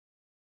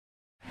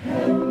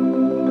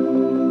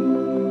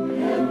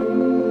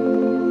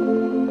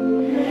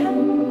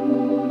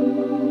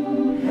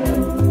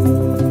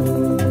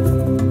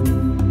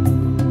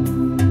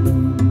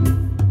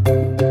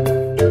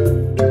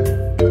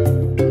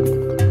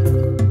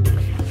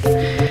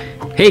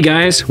Hey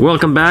guys,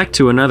 welcome back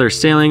to another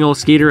Sailing Ole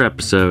Skeeter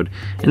episode.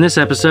 In this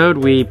episode,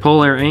 we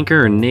pull our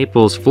anchor in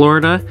Naples,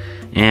 Florida,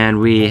 and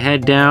we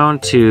head down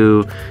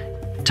to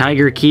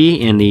Tiger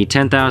Key in the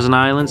 10,000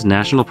 Islands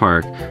National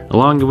Park.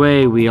 Along the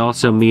way, we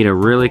also meet a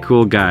really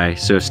cool guy,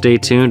 so stay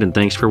tuned and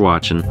thanks for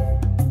watching.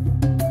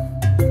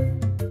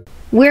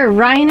 We're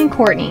Ryan and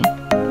Courtney,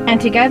 and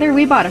together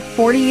we bought a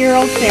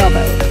 40-year-old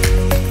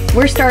sailboat.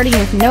 We're starting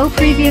with no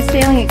previous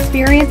sailing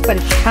experience, but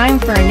it's time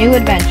for a new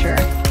adventure.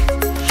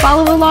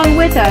 Follow along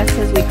with us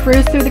as we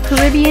cruise through the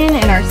Caribbean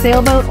in our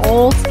sailboat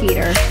Ole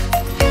Skeeter.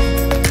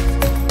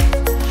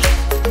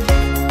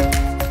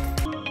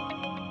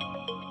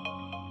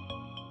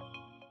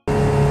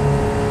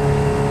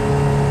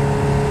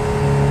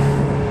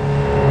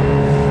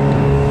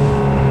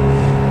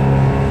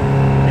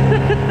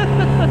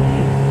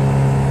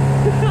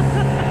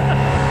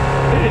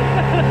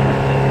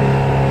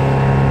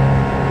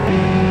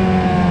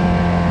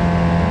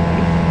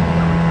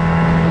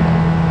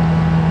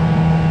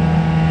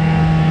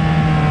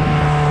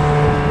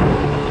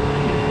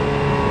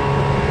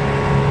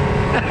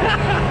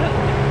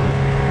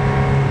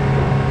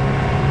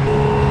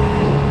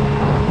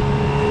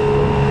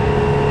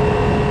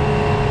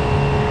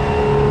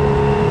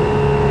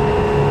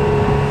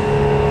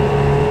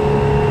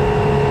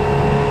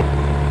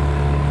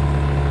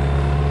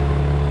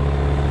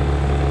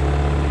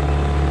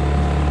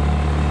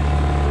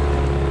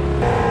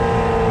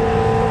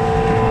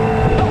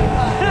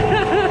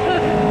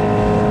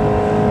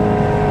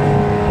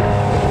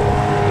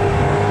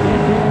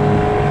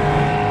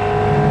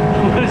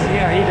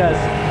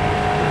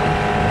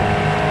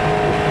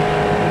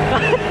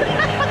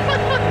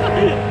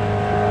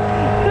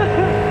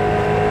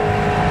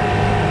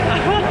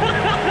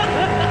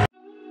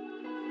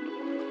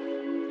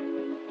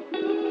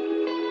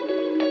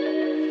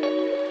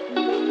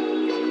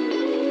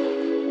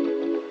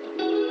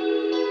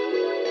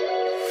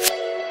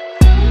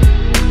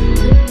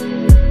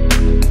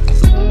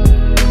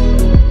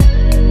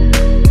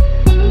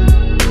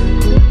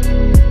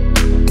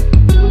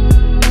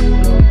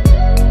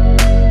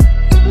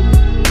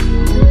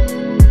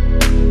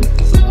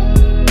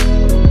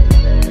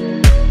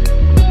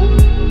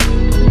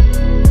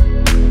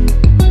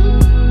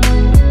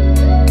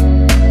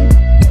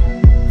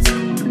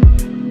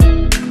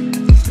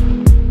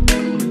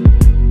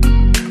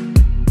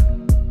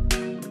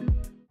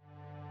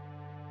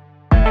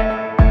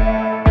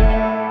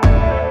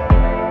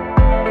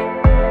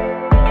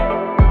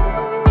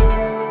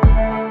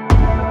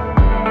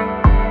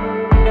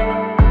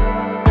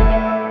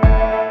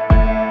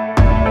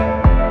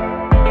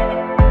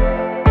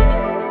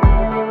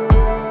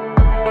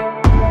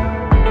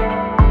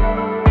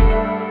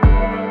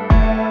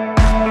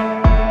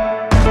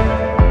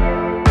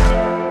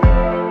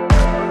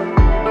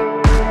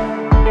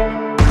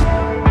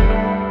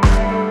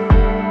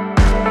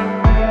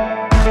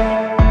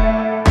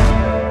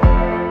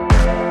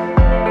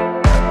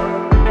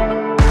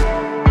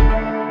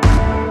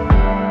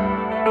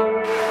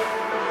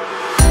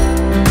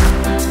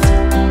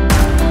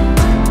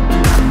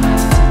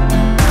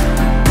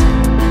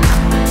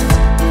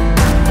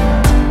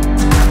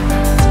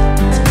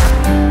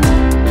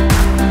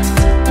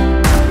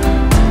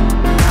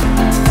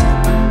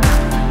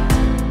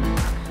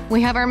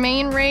 We have our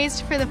main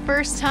raised for the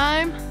first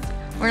time.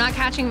 We're not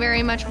catching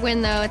very much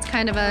wind though. It's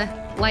kind of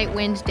a light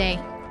wind day.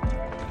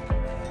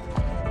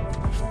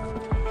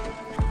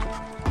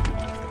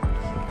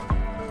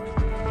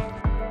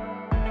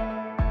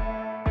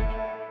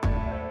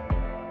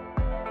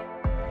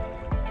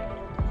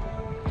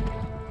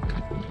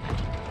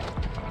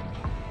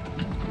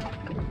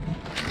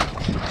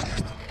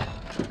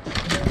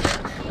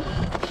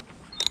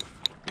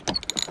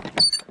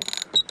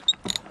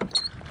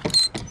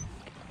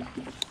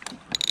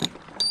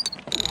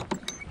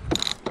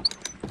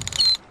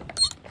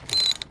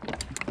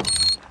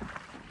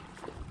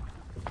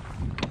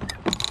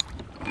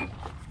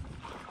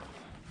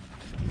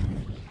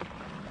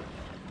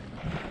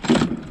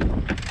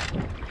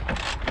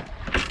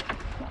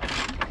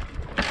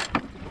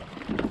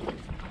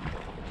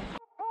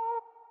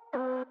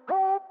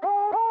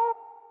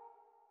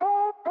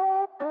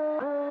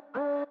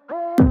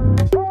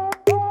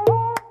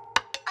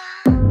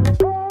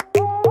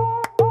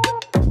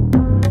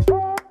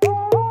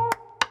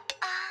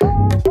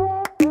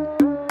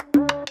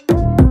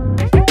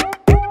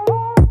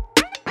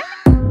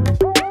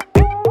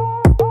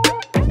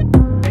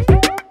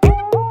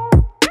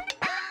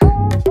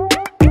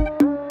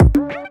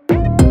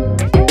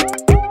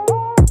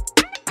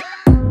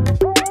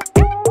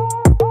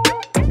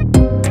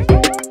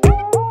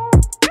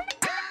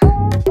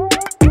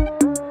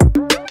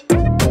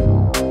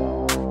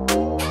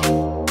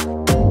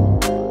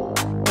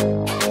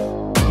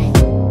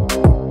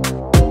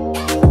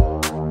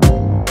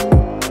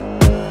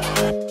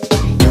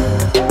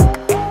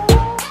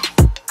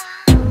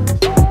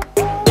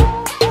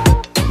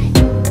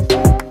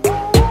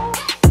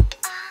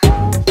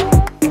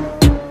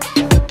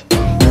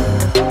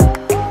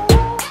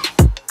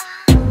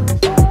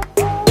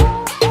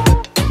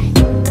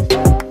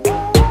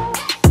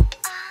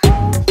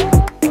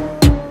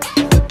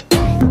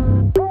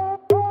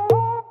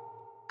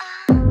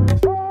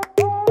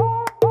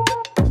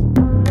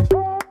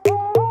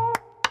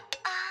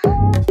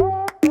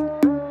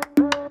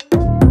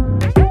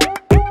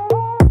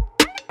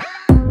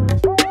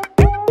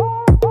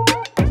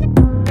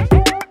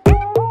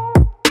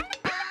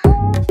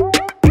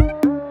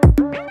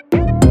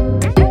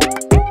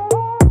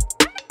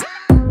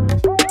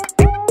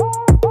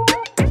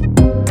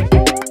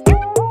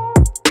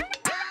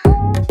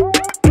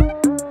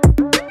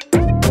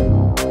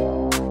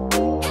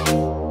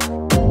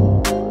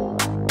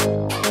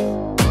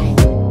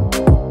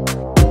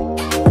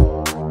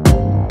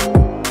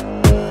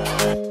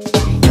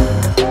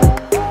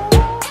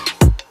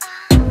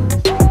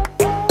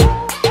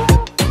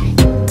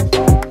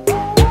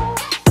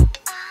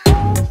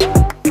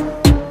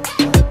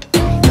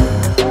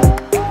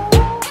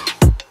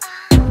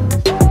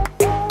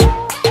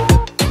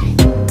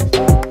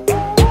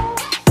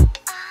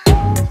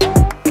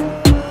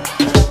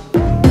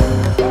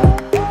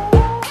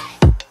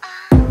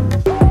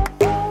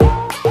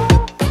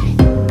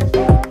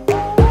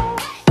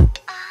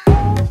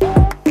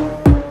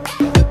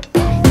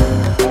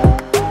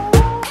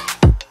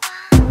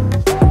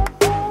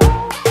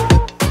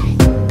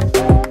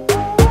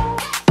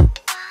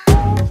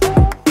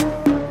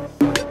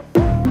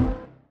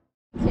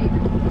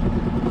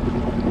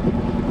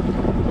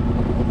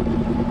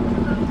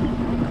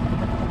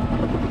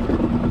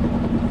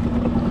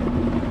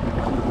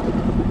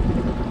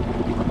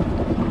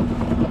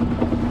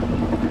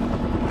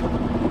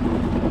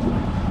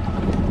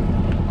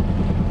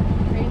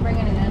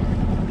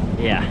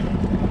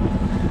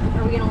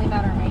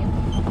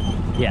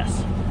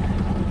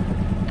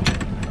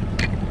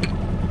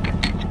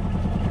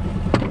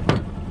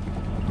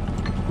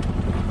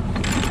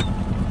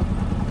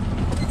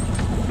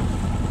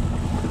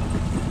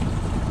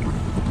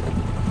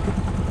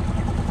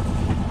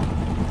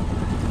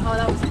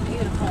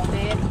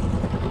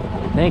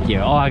 Thank you.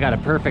 Oh, I got a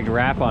perfect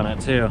wrap on it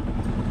too.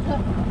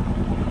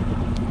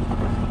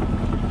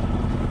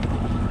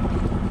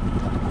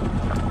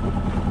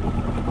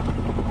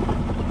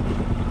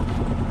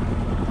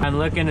 I'm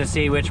looking to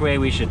see which way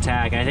we should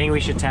tack. I think we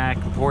should tack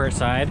port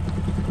side.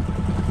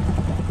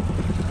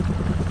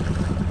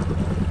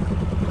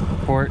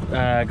 Port, go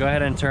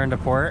ahead and turn to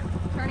port.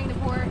 Turning to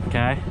port.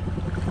 Okay.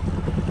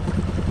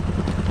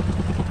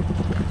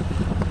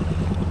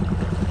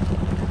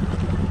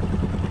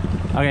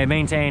 Okay,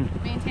 maintain.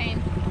 Maintain.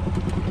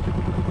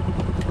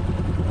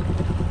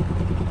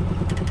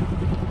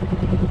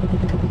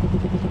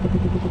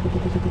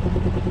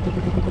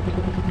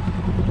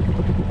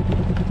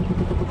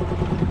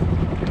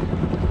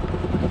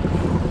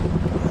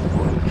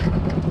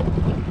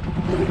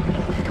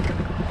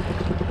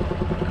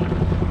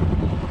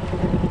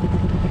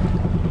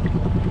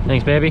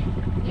 Thanks, baby.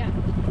 Yeah.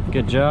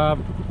 Good job.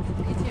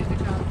 You too. Good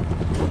job.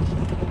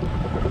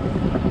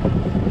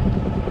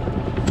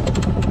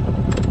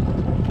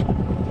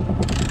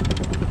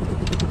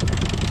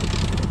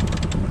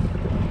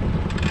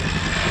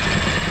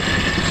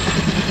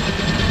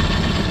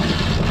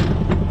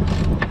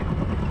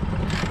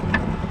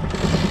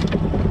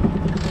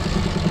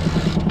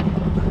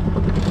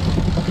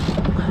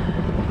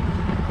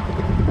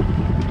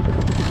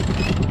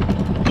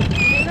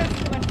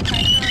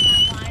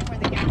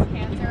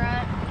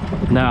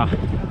 No.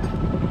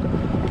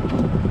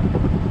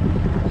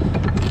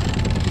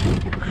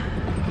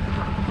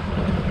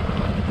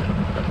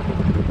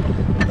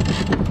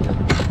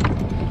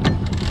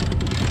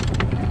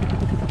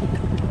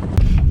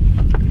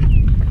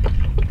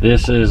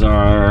 This is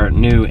our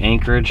new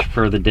anchorage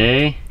for the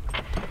day.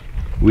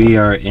 We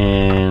are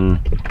in,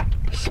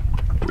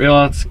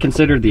 well, it's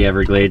considered the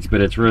Everglades,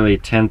 but it's really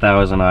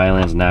 10,000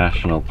 Islands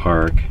National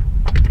Park.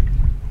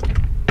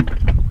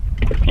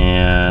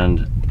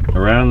 And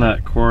around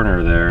that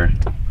corner there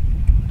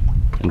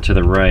and to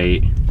the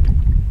right,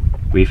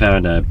 we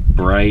found a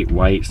bright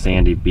white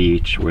sandy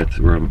beach with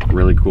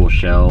really cool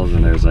shells,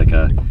 and there's like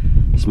a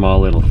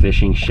small little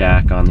fishing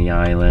shack on the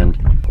island.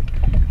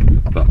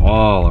 But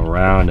all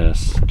around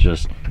us,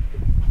 just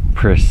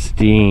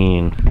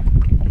pristine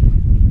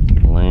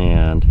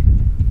land.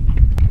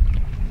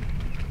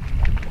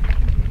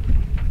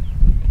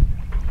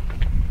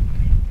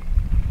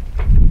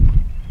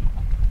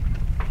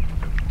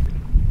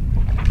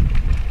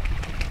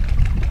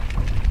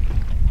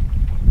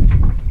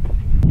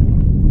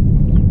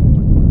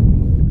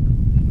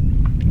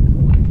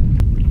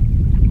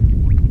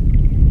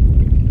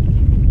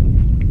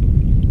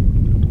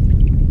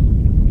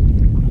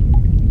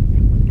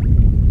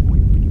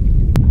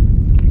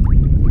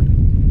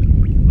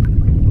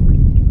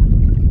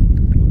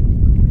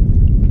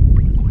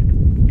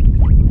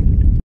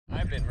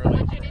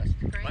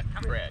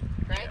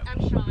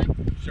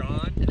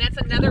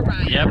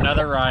 Yep,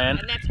 another Ryan.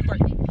 And that's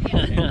Courtney.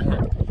 Yeah.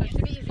 So it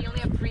should be easy. You only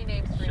have 3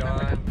 names to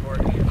remember. Sean,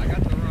 Courtney. I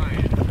got the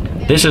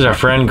Ryan. This is our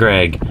friend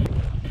Greg.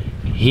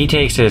 He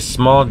takes his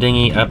small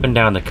dinghy up and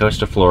down the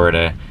coast of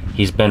Florida.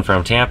 He's been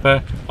from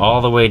Tampa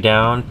all the way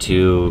down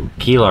to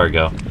Key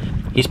Largo.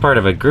 He's part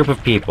of a group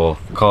of people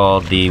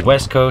called the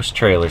West Coast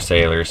Trailer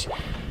Sailors.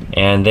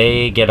 And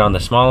they get on the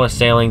smallest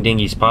sailing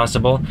dinghies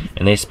possible,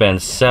 and they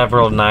spend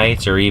several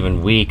nights or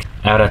even weeks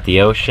out at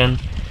the ocean.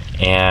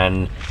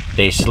 And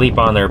they sleep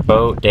on their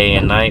boat day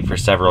and night for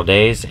several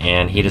days,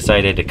 and he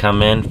decided to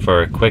come in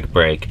for a quick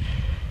break.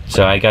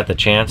 So I got the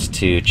chance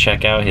to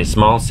check out his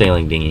small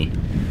sailing dinghy.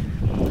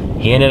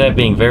 He ended up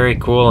being very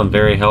cool and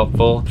very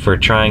helpful for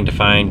trying to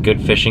find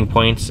good fishing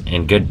points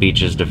and good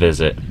beaches to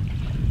visit.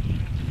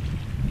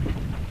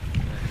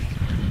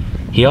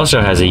 He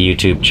also has a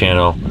YouTube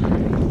channel.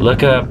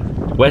 Look up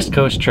West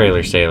Coast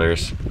Trailer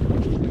Sailors.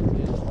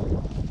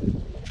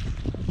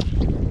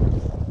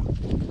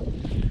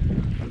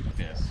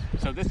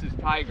 So this is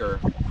Tiger,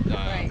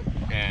 Right.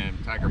 and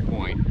Tiger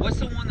Point. What's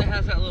the one that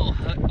has that little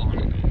hut on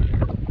it over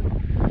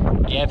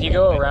there? Yeah, if you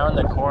go around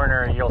the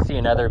corner, you'll see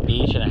another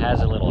beach, and it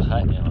has a little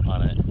hut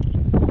on it.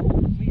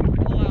 We can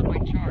pull out my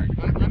chart.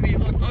 Let me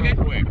look real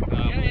quick.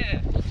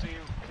 Yeah. We'll see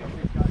what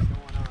we've got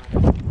going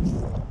on.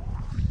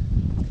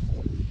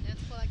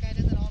 That's cool. That guy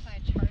does it all by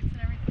charts and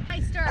everything. Hi,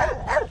 Staf.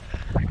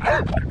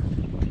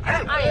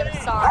 I am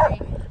sorry.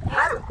 I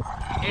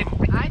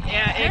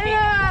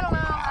don't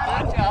know.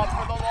 Watch out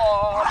for the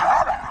log.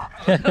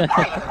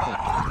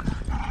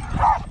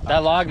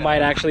 That log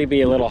might actually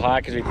be a little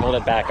hot because we pulled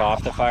it back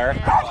off the fire.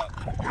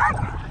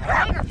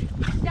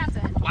 That's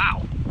it.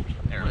 Wow.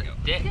 There we go.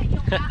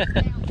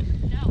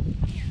 No.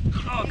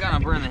 Oh god,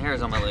 I'm burning the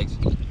hairs on my legs.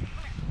 I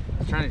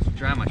was trying to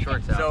dry my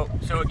shorts out.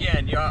 So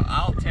again, yeah,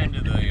 I'll tend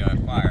to the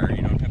fire.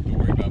 You don't have to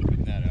worry about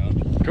putting that out.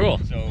 Cool.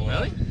 So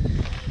really,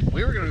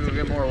 we were gonna go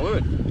get more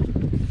wood.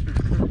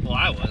 Well,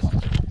 I was.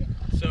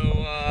 So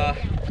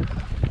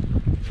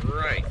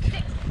right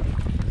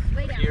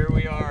here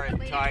we are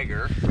at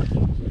Tiger.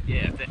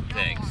 Yeah,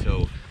 thanks.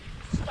 So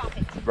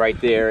right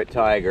there at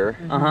Tiger.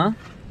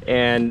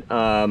 And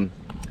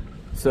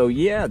So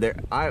yeah,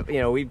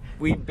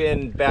 we've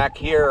been back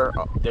here.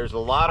 There's a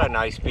lot of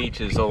nice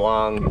beaches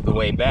along the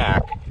way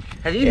back.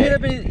 Have you hit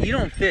up any? You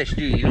don't fish,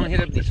 do you? You don't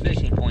hit up these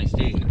fishing points,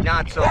 do you?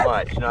 Not so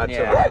much. Not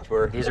so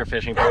much. These are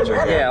fishing points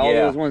right here. Yeah, all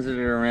those ones that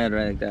are around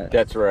right like that.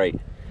 That's right.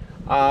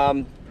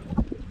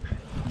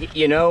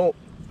 You know,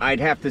 I'd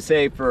have to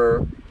say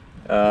for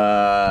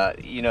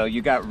you know,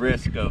 you got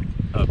risk of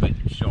it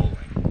shoaling.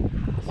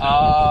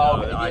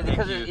 So,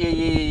 because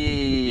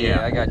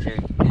yeah, I got you.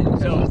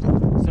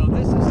 So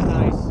this is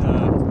nice.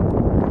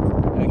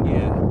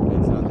 Again,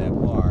 it's not that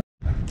far.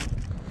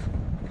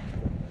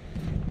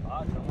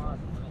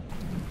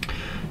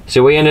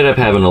 So we ended up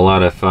having a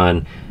lot of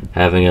fun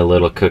having a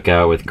little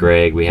cookout with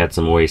Greg. We had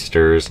some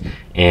oysters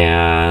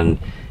and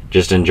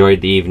just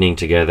enjoyed the evening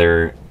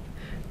together.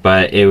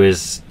 But it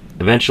was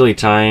eventually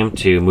time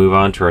to move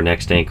on to our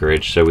next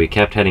anchorage. So we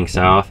kept heading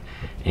south,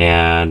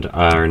 and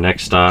our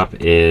next stop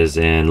is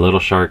in Little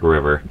Shark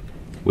River.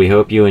 We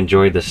hope you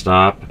enjoyed the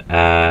stop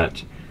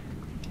at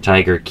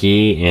Tiger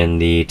Key in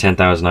the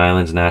 10,000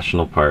 Islands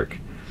National Park.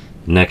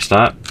 Next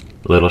stop,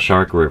 Little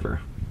Shark River.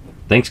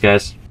 Thanks,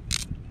 guys.